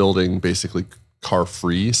people who are building basically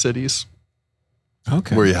car-free cities.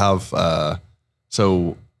 okay. Where you have,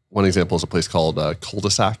 so one example is a place called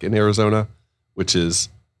Cul-de-sac in Arizona, which is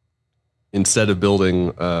instead of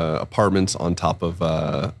building apartments on top of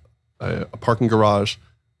a parking garage,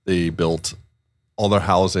 they built all their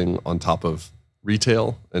housing on top of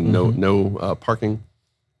retail and no parking.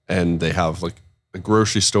 And they have like a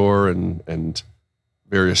grocery store and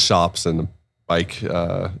various shops and bike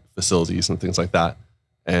facilities and things like that.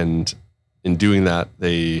 And in doing that,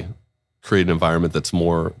 they create an environment that's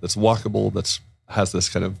walkable, has this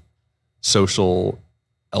kind of social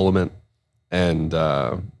element. And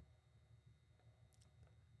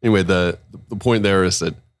anyway, the point there is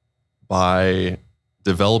that by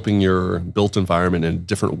developing your built environment in a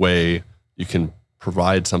different way, you can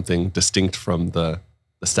provide something distinct from the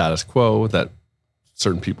status quo that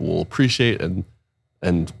certain people will appreciate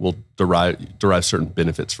and will derive certain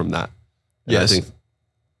benefits from that. And Yes. I think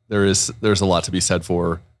there's a lot to be said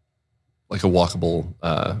for like a walkable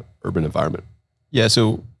urban environment. Yeah,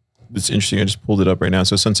 so it's interesting. I just pulled it up right now.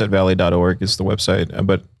 So sunsetvalley.org is the website.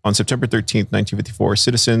 But on September 13th, 1954,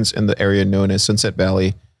 citizens in the area known as Sunset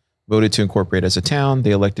Valley voted to incorporate as a town.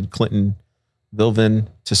 They elected Clinton Vilven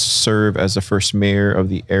to serve as the first mayor of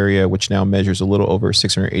the area, which now measures a little over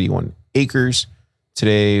 681 acres.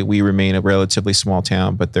 Today, we remain a relatively small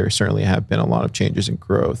town, but there certainly have been a lot of changes and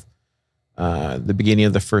growth. The beginning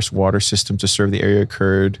of the first water system to serve the area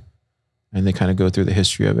occurred, and they kind of go through the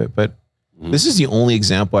history of it. But this is the only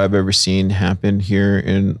example I've ever seen happen here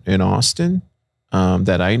in Austin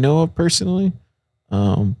that I know of personally.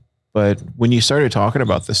 But when you started talking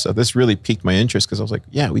about this stuff, this really piqued my interest because I was like,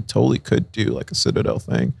 yeah, we totally could do like a Citadel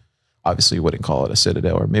thing. Obviously, you wouldn't call it a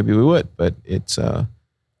Citadel, or maybe we would, but it's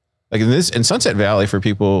like in Sunset Valley, for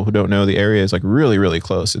people who don't know, the area is like really, really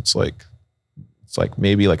close. It's like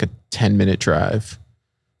maybe like a 10-minute drive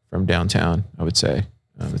from downtown, I would say.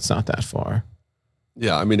 It's not that far.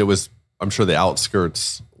 Yeah, I mean, I'm sure the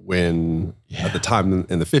outskirts at the time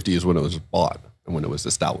in the 50s when it was bought and when it was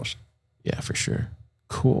established. Yeah, for sure.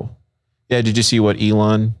 Cool. Yeah, did you see what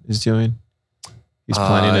Elon is doing? He's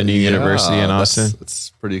planning a new university in Austin.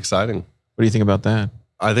 It's pretty exciting. What do you think about that?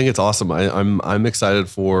 I think it's awesome. I'm excited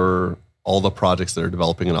for all the projects that are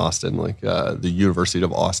developing in Austin, like the University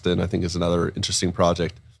of Austin, I think is another interesting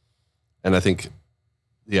project. And I think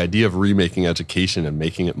the idea of remaking education and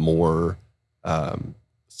making it more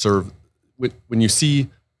when you see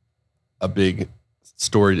a big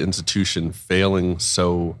storied institution failing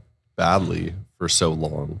so badly for so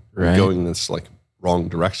long, Right. going in this like wrong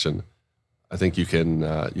direction, I think you can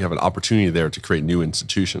you have an opportunity there to create new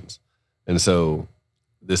institutions. And so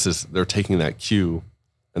they're taking that cue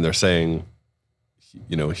and they're saying,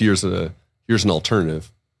 here's an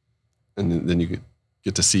alternative, and then you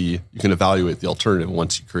get to see, you can evaluate the alternative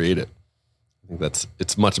once you create it. I think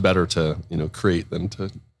it's much better to create than to,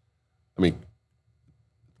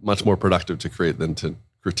 much more productive to create than to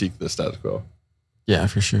critique the status quo. Yeah,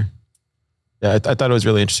 for sure. Yeah, I thought it was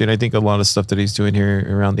really interesting. I think a lot of stuff that he's doing here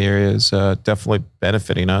around the area is definitely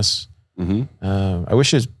benefiting us. Mm-hmm. I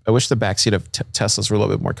wish the backseat of Teslas were a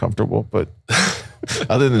little bit more comfortable, but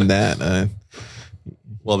other than that,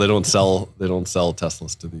 well, they don't sell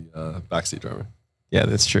Teslas to the backseat driver. Yeah,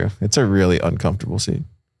 that's true. It's a really uncomfortable seat.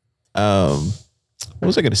 What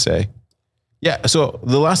was I going to say? Yeah. So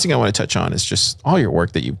the last thing I want to touch on is just all your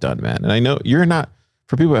work that you've done, man. And I know you're not,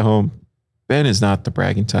 for people at home, Ben is not the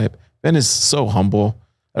bragging type. Ben is so humble.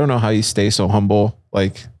 I don't know how you stay so humble.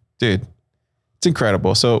 Like, dude, it's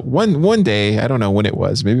incredible. So one day, I don't know when it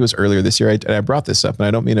was, maybe it was earlier this year. I brought this up, and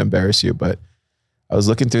I don't mean to embarrass you, but I was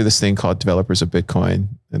looking through this thing called Developers of Bitcoin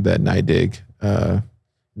that NIDIG.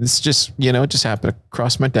 This just, it just happened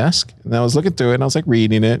across my desk, and I was looking through it, and I was like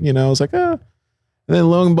reading it, I was like, And then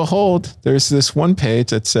lo and behold, there's this one page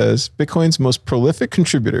that says Bitcoin's most prolific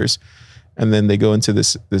contributors. And then they go into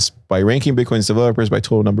this by ranking Bitcoin's developers by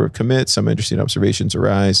total number of commits. Some interesting observations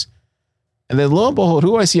arise. And then lo and behold,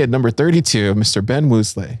 who do I see at number 32? Mr. Ben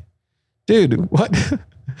Woosley. Dude, what?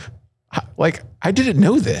 Like, I didn't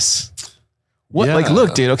know this. What? Yeah. Like,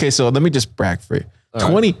 look, dude. Okay, so let me just brag for you.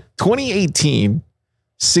 2018,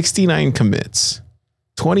 69 commits.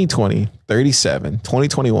 2020, 37.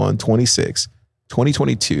 2021, 26.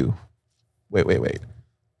 2022. Wait.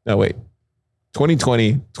 No, wait.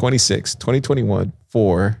 2020, 26, 2021,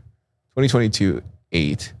 4, 2022,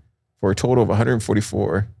 8, for a total of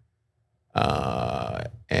 144.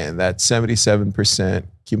 And that's 77%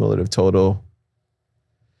 cumulative total.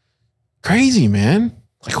 Crazy, man.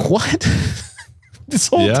 Like, what? This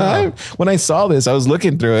whole time when I saw this, I was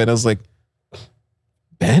looking through it and I was like,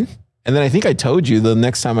 Ben? And then I think I told you the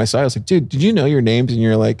next time I saw it, I was like, dude, did you know your names? And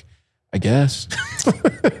you're like, I guess.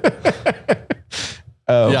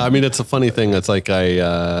 Yeah, it's a funny thing. It's like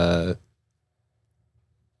so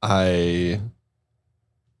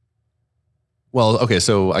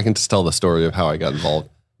I can just tell the story of how I got involved.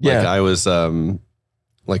 Like, I was,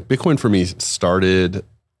 like, Bitcoin for me started,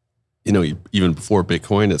 even before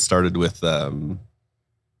Bitcoin, it started with,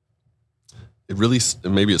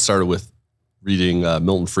 maybe it started with reading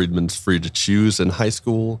Milton Friedman's Free to Choose in high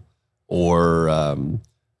school, or,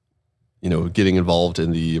 getting involved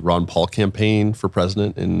in the Ron Paul campaign for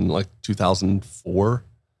president in like 2004.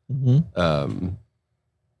 Mm-hmm.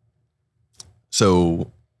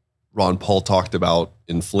 So Ron Paul talked about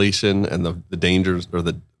inflation and the dangers, or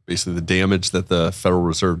basically the damage that the Federal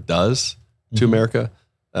Reserve does to America,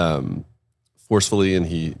 forcefully. And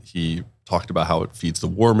he talked about how it feeds the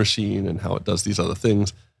war machine and how it does these other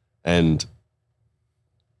things, and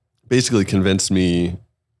basically convinced me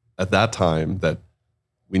at that time that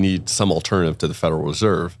we need some alternative to the Federal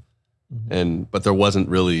Reserve. But there wasn't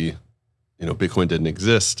really, Bitcoin didn't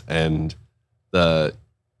exist. But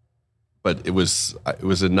it was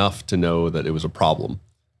enough to know that it was a problem.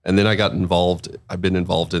 And then I got involved. I've been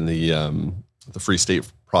involved in the Free State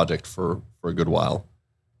Project for a good while.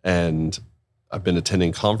 And I've been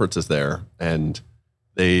attending conferences there, and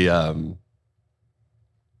they,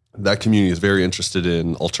 that community is very interested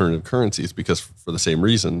in alternative currencies because for the same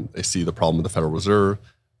reason. They see the problem with the Federal Reserve.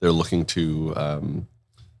 They're looking to,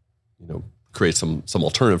 create some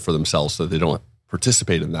alternative for themselves so they don't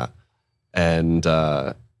participate in that. And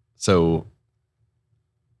so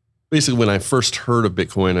basically, when I first heard of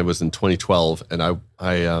Bitcoin, I was in 2012, and I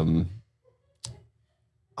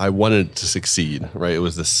wanted to succeed. Right, it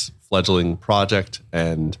was this fledgling project,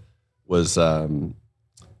 and was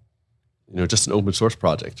just an open source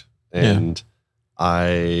project, and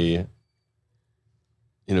I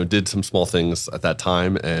did some small things at that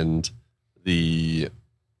time, and it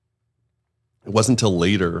wasn't until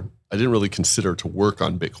later, I didn't really consider to work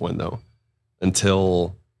on Bitcoin though,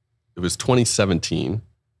 until it was 2017.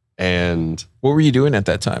 And what were you doing at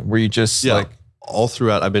that time? Were you just like all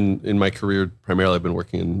throughout? I've been in my career, primarily I've been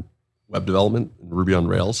working in web development and Ruby on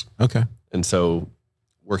Rails. Okay. And so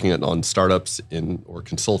working on startups or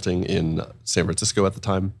consulting in San Francisco at the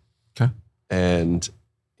time. Okay. And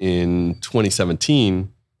in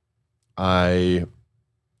 2017, I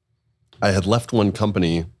had left one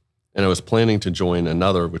company, and I was planning to join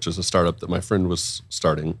another, which is a startup that my friend was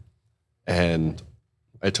starting. And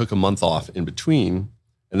I took a month off in between,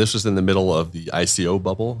 And this was in the middle of the ICO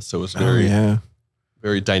bubble. So it was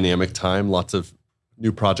very dynamic time, lots of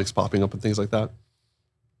new projects popping up and things like that.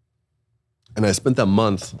 And I spent that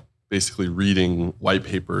month basically reading white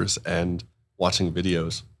papers and watching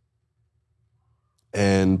videos.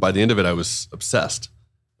 And by the end of it, I was obsessed.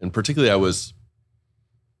 And particularly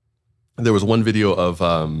there was one video of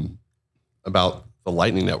about the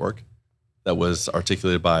Lightning Network that was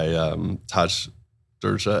articulated by Taj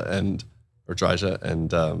Durja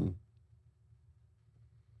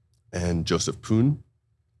and Joseph Poon.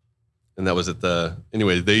 And that was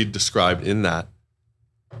they described in that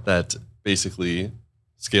basically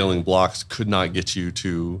scaling blocks could not get you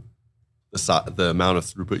to the amount of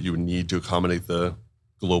throughput you would need to accommodate the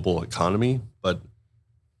global economy, but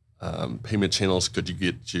payment channels could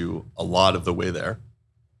get you a lot of the way there.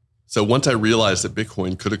 So once I realized that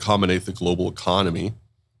Bitcoin could accommodate the global economy,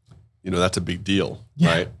 that's a big deal,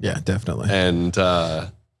 right? Yeah, definitely. And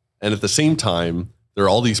at the same time, there are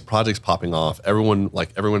all these projects popping off. Everyone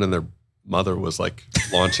and their mother was like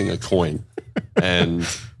launching a coin, and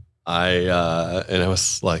I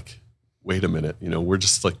was like, wait a minute, we're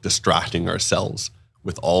just like distracting ourselves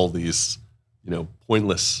with all these,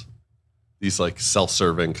 pointless, these like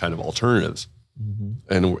self-serving kind of alternatives. Mm-hmm.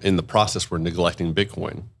 And in the process, we're neglecting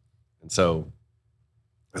Bitcoin. And so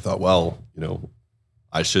I thought, well,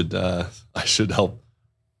 I should help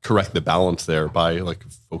correct the balance there by like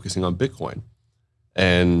focusing on Bitcoin.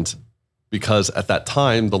 And because at that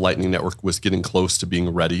time, the Lightning Network was getting close to being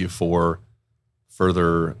ready for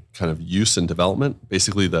further kind of use and development.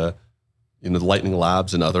 Basically, the Lightning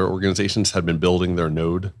Labs and other organizations had been building their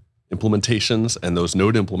node implementations, and those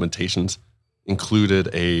node implementations included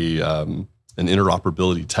an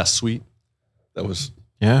interoperability test suite that was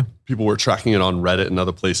people were tracking it on Reddit and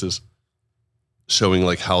other places, showing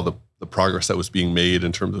like how the progress that was being made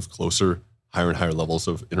in terms of higher and higher levels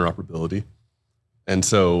of interoperability. And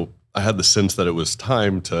so I had the sense that it was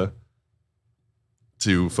time to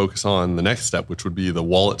focus on the next step, which would be the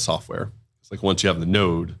wallet software. It's like once you have the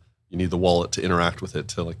node, you need the wallet to interact with it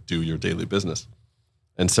to like do your daily business.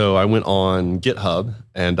 And so I went on GitHub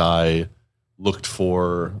and I looked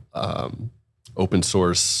for open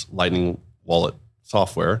source Lightning wallet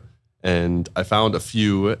software, and I found a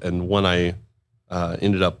few, and one I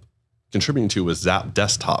ended up contributing to was Zap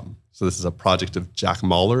Desktop. So this is a project of Jack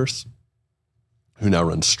Mahler's, who now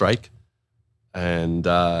runs Strike. And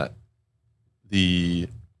the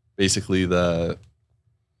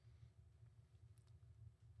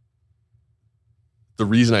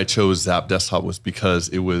reason I chose Zap Desktop was because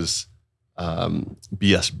it was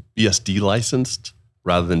BSD licensed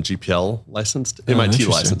rather than GPL licensed, MIT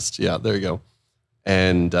licensed. Yeah, there you go.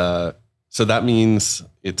 And so that means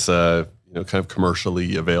it's kind of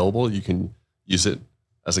commercially available. You can use it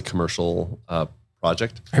as a commercial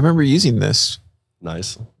project. I remember using this.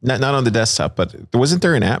 Nice. Not on the desktop, but wasn't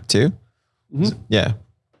there an app too? Mm-hmm. Yeah,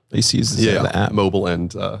 I used to use this the app, mobile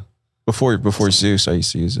and before Zeus. I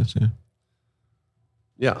used to use it.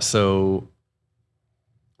 Yeah. So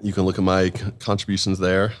you can look at my contributions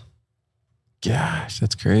there. Gosh,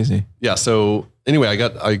 that's crazy. Yeah. So anyway,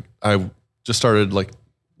 I just started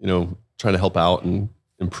trying to help out and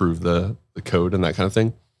improve the code and that kind of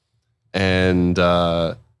thing. And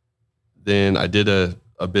then I did a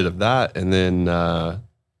bit of that. And then at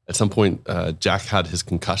some point, Jack had his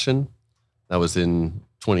concussion. That was in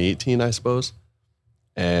 2018, I suppose.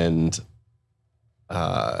 And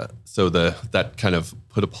so that kind of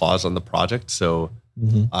put a pause on the project. So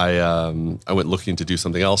mm-hmm. I went looking to do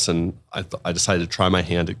something else, and I decided to try my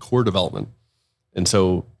hand at core development. And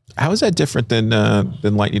so, how is that different than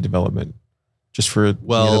Lightning development? Just for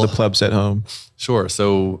the plebs at home. Sure.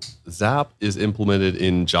 So Zap is implemented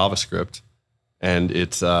in JavaScript, and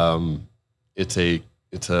it's an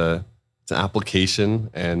application,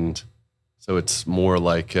 and so it's more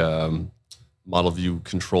like model view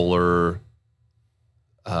controller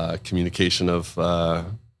communication of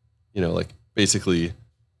like basically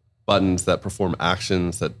buttons that perform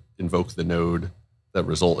actions that invoke the node that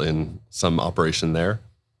result in some operation there.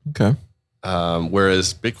 Okay.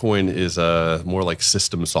 Whereas Bitcoin is more like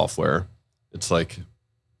system software. It's like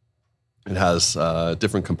it has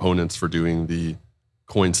different components for doing the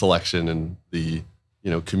coin selection and the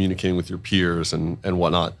communicating with your peers and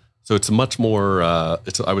whatnot. So it's a much more I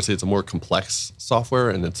would say it's a more complex software,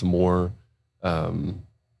 and it's more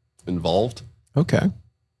involved. Okay.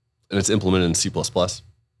 And it's implemented in C++.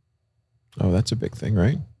 Oh, that's a big thing,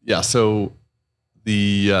 right? Yeah. So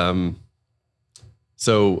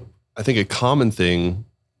so I think a common thing,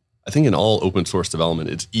 I think in all open source development,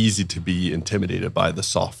 it's easy to be intimidated by the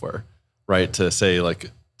software, right? To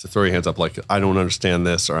to throw your hands up, like, I don't understand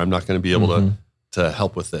this, or I'm not going to be able to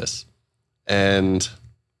help with this. And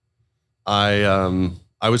I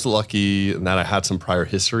was lucky in that I had some prior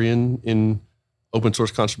history in open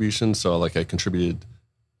source contributions. So like I contributed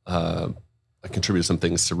some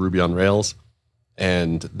things to Ruby on Rails,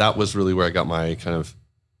 and that was really where I got my kind of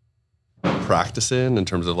practice in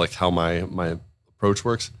terms of like how my approach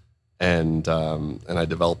works. And I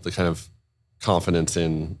developed the kind of confidence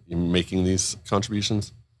in making these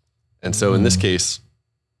contributions. And so in this case,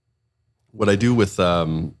 what I do with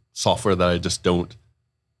software that I just that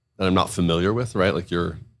I'm not familiar with, right? Like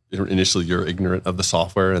initially you're ignorant of the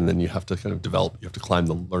software, and then you have to kind of you have to climb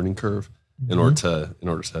the learning curve in order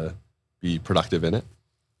to be productive in it.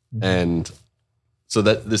 And so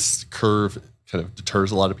that this curve kind of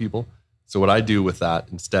deters a lot of people. So what I do with that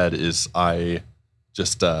instead is I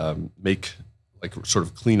just make like sort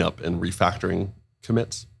of cleanup and refactoring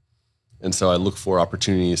commits. And so I look for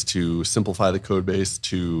opportunities to simplify the code base,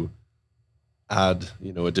 to add,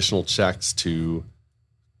 additional checks, to,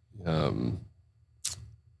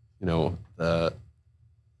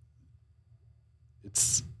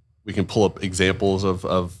 we can pull up examples of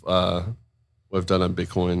what I've done on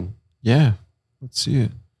Bitcoin. Yeah, let's see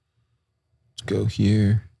it. Let's go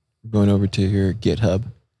here. We're going over to your GitHub.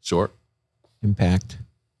 Sure. Impact.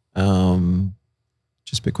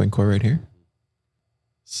 Just Bitcoin Core right here.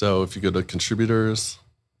 So if you go to contributors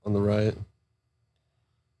on the right.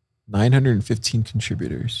 915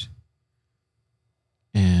 contributors.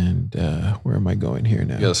 And where am I going here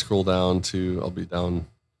now? You gotta scroll down I'll be down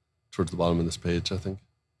towards the bottom of this page, I think.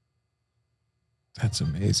 That's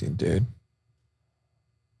amazing, dude.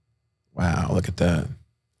 Wow, look at that.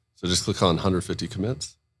 So just click on 150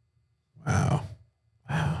 commits. Wow.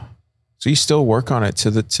 So you still work on it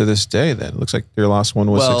to this day then? It looks like your last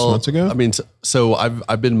one was 6 months ago? I mean, so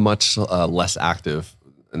I've been much less active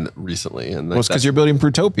recently. And well, it's because you're building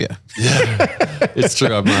Prutopia. Yeah, it's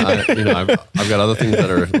true. I've got other things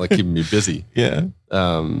that are like keeping me busy. Yeah.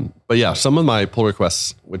 But yeah, some of my pull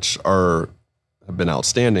requests, which have been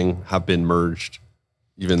outstanding, have been merged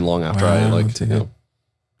even long after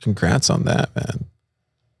Congrats on that, man.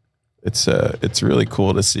 It's really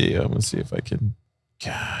cool to see. I'm gonna see if I can.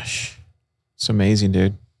 Gosh, it's amazing,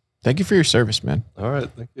 dude. Thank you for your service, man. All right,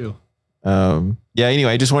 thank you. Yeah.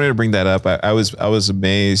 Anyway, I just wanted to bring that up. I was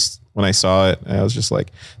amazed when I saw it. And I was just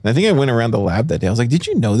like, and I think I went around the lab that day. I was like, did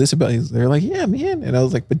you know this about? They're like, yeah, man. And I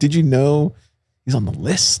was like, but did you know he's on the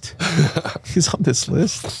list? He's on this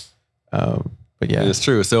list. But yeah, it's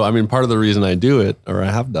true. So, I mean, part of the reason I do it, or I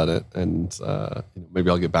have done it, and maybe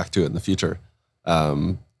I'll get back to it in the future,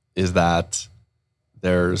 is that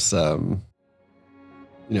there's, the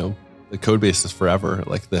code base is forever.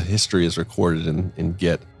 Like the history is recorded in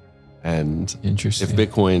Git. And interesting. If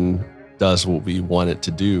Bitcoin does what we want it to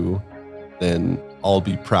do, then I'll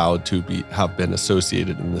be proud to have been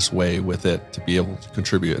associated in this way with it, to be able to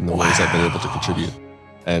contribute in the ways I've been able to contribute.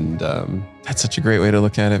 And that's such a great way to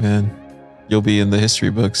look at it, man. You'll be in the history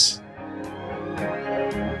books.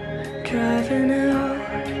 Driving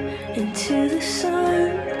out into the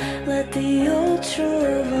sun, let the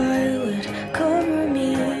ultraviolet cover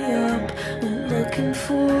me up. We're looking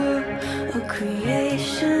for a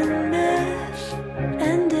creation myth.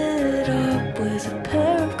 Ended up with a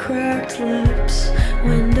pair of cracked lips.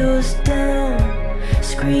 Windows down,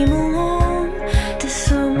 scream along to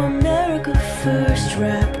some America First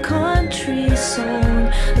rap country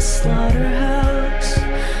song. The slaughterhouse